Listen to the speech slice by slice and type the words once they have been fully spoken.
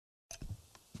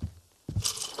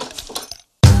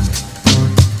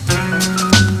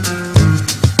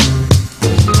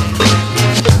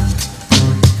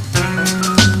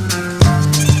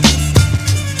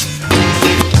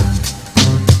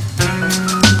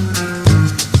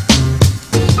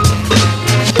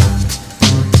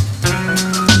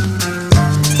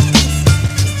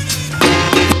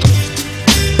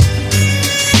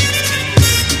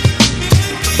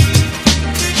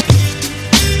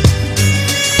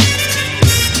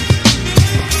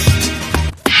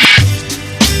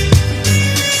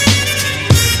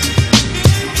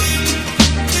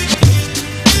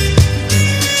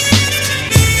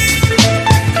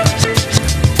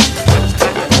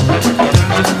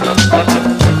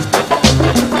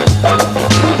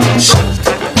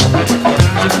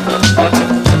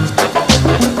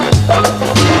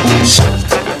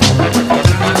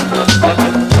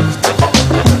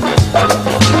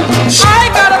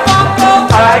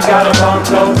got a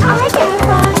bongo. I got a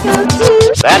bongo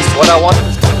too. That's what I want.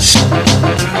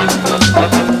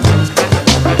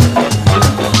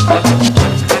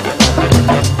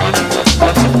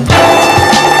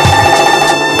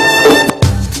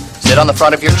 Sit on the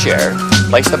front of your chair.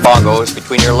 Place the bongos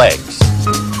between your legs,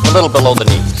 a little below the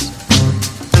knees.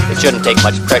 It shouldn't take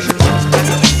much pressure.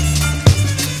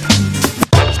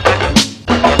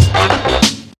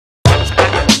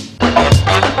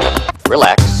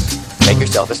 Relax. Make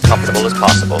yourself as comfortable as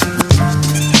possible.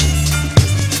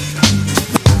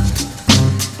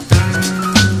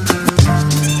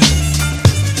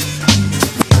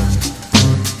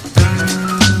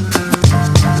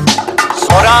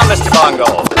 Slow down, Mr.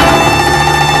 Bongo.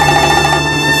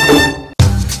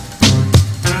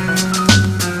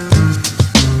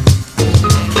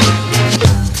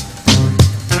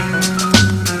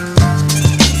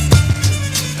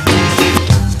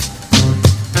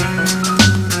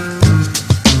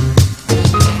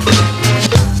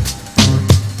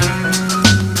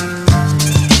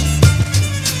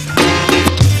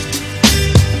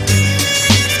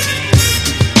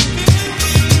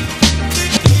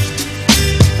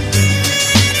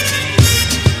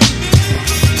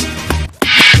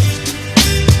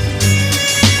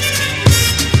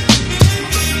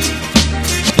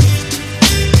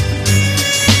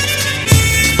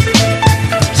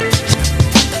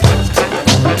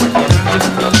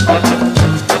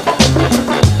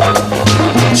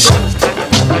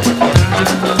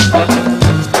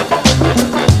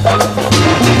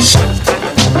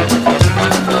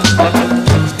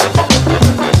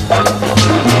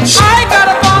 I got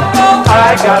a bongo.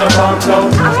 I got a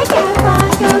bongo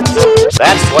too.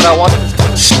 That's what I want.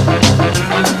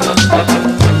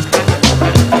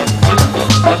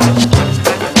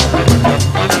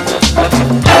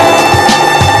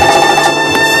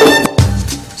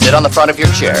 Sit on the front of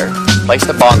your chair. Place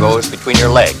the bongos between your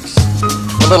legs,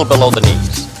 a little below the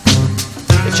knees.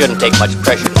 It shouldn't take much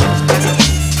pressure.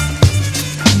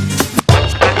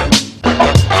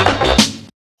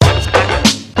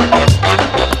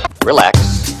 Relax.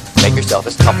 Make yourself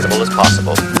as comfortable as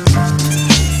possible.